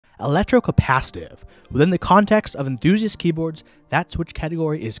Electrocapacitive. Within the context of enthusiast keyboards, that switch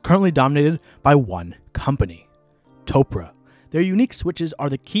category is currently dominated by one company, Topra. Their unique switches are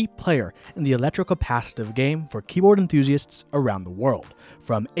the key player in the electrocapacitive game for keyboard enthusiasts around the world.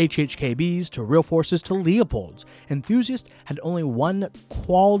 From HHKBs to Real Forces to Leopolds, enthusiasts had only one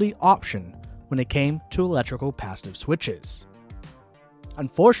quality option when it came to electrocapacitive switches.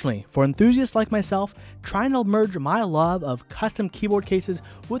 Unfortunately, for enthusiasts like myself, trying to merge my love of custom keyboard cases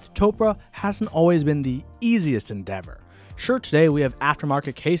with Topra hasn't always been the easiest endeavor. Sure, today we have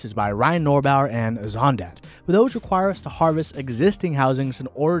aftermarket cases by Ryan Norbauer and Zondat, but those require us to harvest existing housings in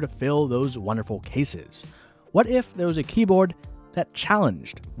order to fill those wonderful cases. What if there was a keyboard that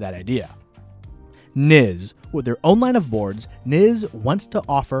challenged that idea? NIS. With their own line of boards, NIS wants to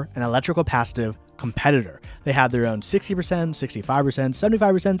offer an electrocapacitive competitor. They have their own 60%, 65%,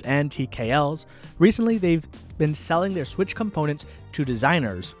 75%, and TKLs. Recently, they've been selling their switch components to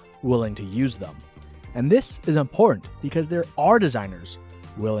designers willing to use them. And this is important because there are designers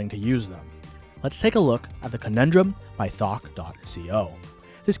willing to use them. Let's take a look at the Conundrum by Thok.co.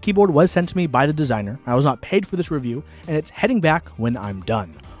 This keyboard was sent to me by the designer. I was not paid for this review, and it's heading back when I'm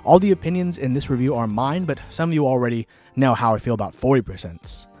done. All the opinions in this review are mine, but some of you already know how I feel about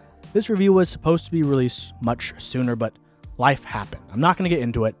 40%. This review was supposed to be released much sooner, but life happened. I'm not going to get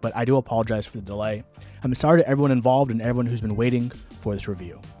into it, but I do apologize for the delay. I'm sorry to everyone involved and everyone who's been waiting for this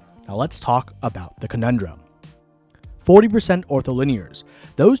review. Now let's talk about the Conundrum. 40% ortholinears.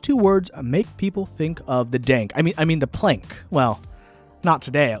 Those two words make people think of the dank. I mean the plank. Well, not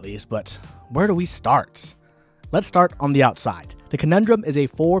today at least, but where do we start? Let's start on the outside. The Conundrum is a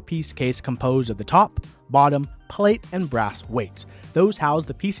 4-piece case composed of the top, bottom, plate, and brass weights. Those house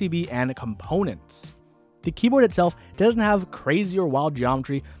the PCB and components. The keyboard itself doesn't have crazy or wild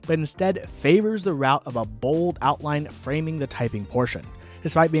geometry, but instead favors the route of a bold outline framing the typing portion.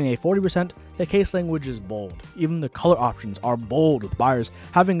 Despite being a 40%, the case language is bold. Even the color options are bold, with buyers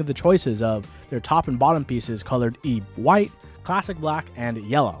having the choices of their top and bottom pieces colored E-white, classic black, and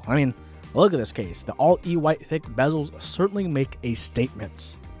yellow. I mean, look at this case. The all E-white thick bezels certainly make a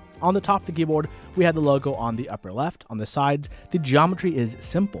statement. On the top of the keyboard, we have the logo on the upper left. On the sides, the geometry is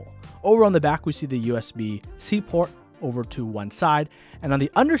simple. Over on the back, we see the USB-C port over to one side, and on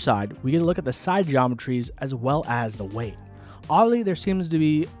the underside, we get a look at the side geometries as well as the weight. Oddly, there seems to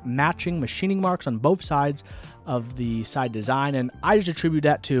be matching machining marks on both sides of the side design, and I just attribute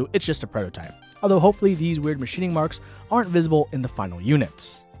that to it's just a prototype, although hopefully these weird machining marks aren't visible in the final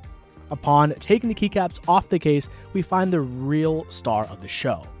units. Upon taking the keycaps off the case, we find the real star of the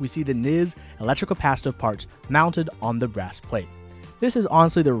show. We see the NIS electrocapacitive parts mounted on the brass plate. This is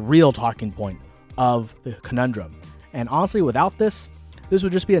honestly the real talking point of the Conundrum, and honestly without this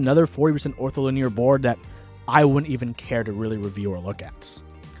would just be another 40% ortholinear board that I wouldn't even care to really review or look at.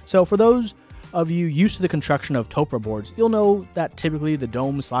 So for those of you used to the construction of Topra boards, you'll know that typically the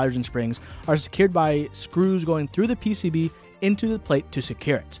domes, sliders, and springs are secured by screws going through the PCB into the plate to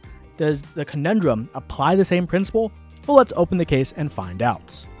secure it. Does the Conundrum apply the same principle? Well, let's open the case and find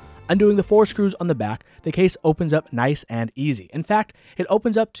out. Undoing the 4 screws on the back, the case opens up nice and easy. In fact, it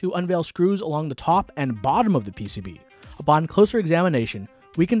opens up to unveil screws along the top and bottom of the PCB. Upon closer examination,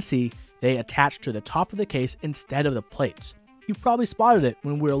 we can see they attach to the top of the case instead of the plates. You've probably spotted it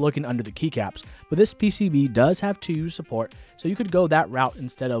when we were looking under the keycaps, but this PCB does have 2-use support, so you could go that route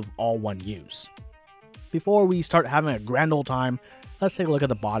instead of all 1-use. Before we start having a grand old time, let's take a look at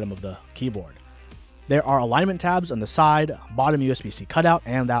the bottom of the keyboard. There are alignment tabs on the side, bottom USB-C cutout,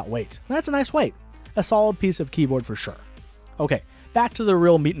 and that weight. And that's a nice weight. A solid piece of keyboard for sure. Okay, back to the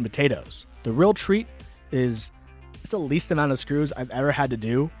real meat and potatoes. The real treat is it's the least amount of screws I've ever had to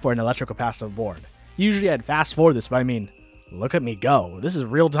do for an electrocapacitive board. Usually I'd fast forward this, but I mean, look at me go. This is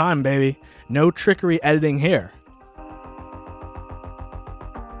real time, baby. No trickery editing here.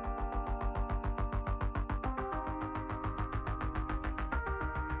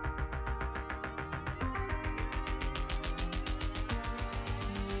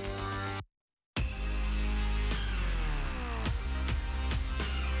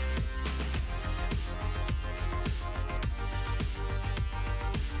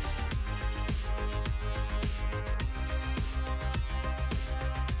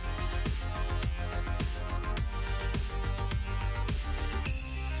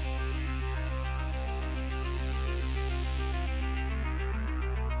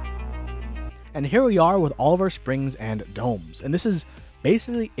 And here we are with all of our springs and domes, and this is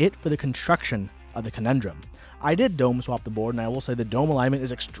basically it for the construction of the Conundrum. I did dome swap the board, and I will say the dome alignment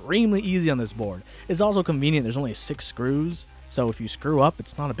is extremely easy on this board. It's also convenient, there's only 6 screws, so if you screw up,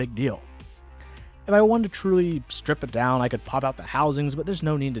 it's not a big deal. If I wanted to truly strip it down, I could pop out the housings, but there's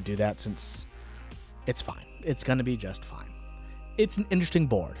no need to do that since it's fine. It's going to be just fine. It's an interesting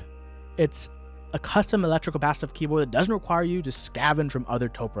board. It's a custom electrocapacitive keyboard that doesn't require you to scavenge from other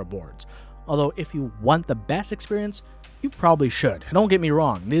Topra boards. Although if you want the best experience, you probably should. And don't get me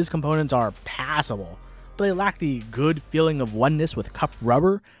wrong, NIS components are passable, but they lack the good feeling of oneness with cup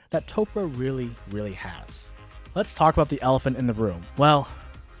rubber that Topra really has. Let's talk about the elephant in the room. Well,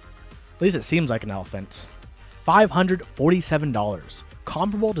 at least it seems like an elephant. $547,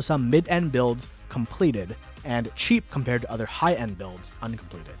 comparable to some mid-end builds completed, and cheap compared to other high-end builds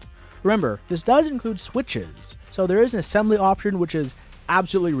uncompleted. Remember, this does include switches, so there is an assembly option which is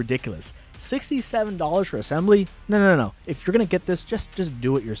absolutely ridiculous. $67 for assembly? No. If you're gonna get this, just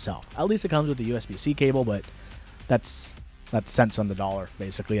do it yourself. At least it comes with a USB-C cable, but that's cents on the dollar,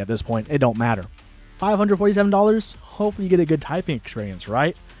 basically, at this point. It don't matter. $547? Hopefully you get a good typing experience,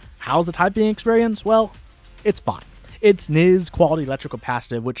 right? How's the typing experience? Well, it's fine. It's NIS quality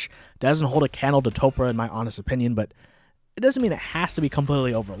electrocapacitive, which doesn't hold a candle to Topra in my honest opinion, but it doesn't mean it has to be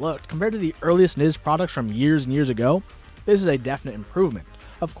completely overlooked. Compared to the earliest NIS products from years and years ago, this is a definite improvement.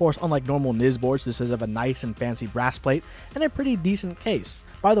 Of course, unlike normal NIS boards, this is of a nice and fancy brass plate and a pretty decent case.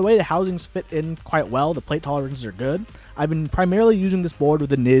 By the way, the housings fit in quite well, the plate tolerances are good. I've been primarily using this board with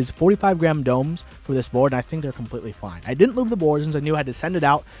the NIS 45-gram domes for this board, and I think they're completely fine. I didn't lube the board since I knew I had to send it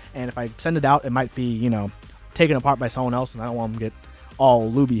out, and if I send it out, it might be, taken apart by someone else, and I don't want them to get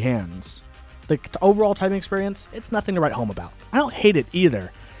all lubey hands. The overall typing experience, it's nothing to write home about. I don't hate it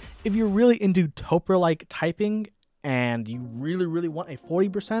either. If you're really into Topra-like typing, and you really want a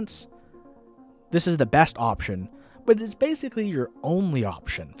 40%, this is the best option, but it's basically your only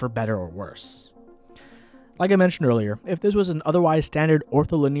option for better or worse. Like I mentioned earlier, if this was an otherwise standard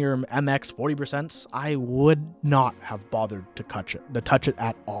ortholinear MX 40%, I would not have bothered to touch it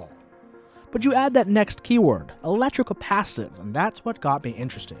at all. But you add that next keyword, electrocapacitive, and that's what got me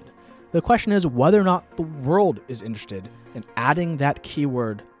interested. The question is whether or not the world is interested in adding that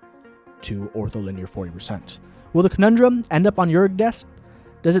keyword to ortholinear 40%. Will the Conundrum end up on your desk?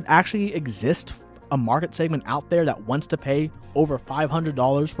 Does it actually exist a market segment out there that wants to pay over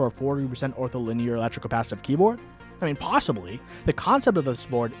 $500 for a 40% ortholinear electrocapacitive keyboard? I mean, possibly. The concept of this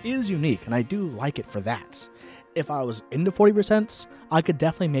board is unique, and I do like it for that. If I was into 40%, I could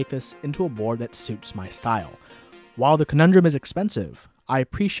definitely make this into a board that suits my style. While the Conundrum is expensive, I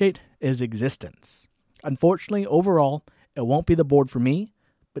appreciate its existence. Unfortunately, overall, it won't be the board for me,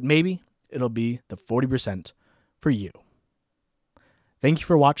 but maybe it'll be the 40% for you. Thank you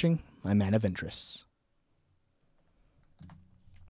for watching my Man of Interests.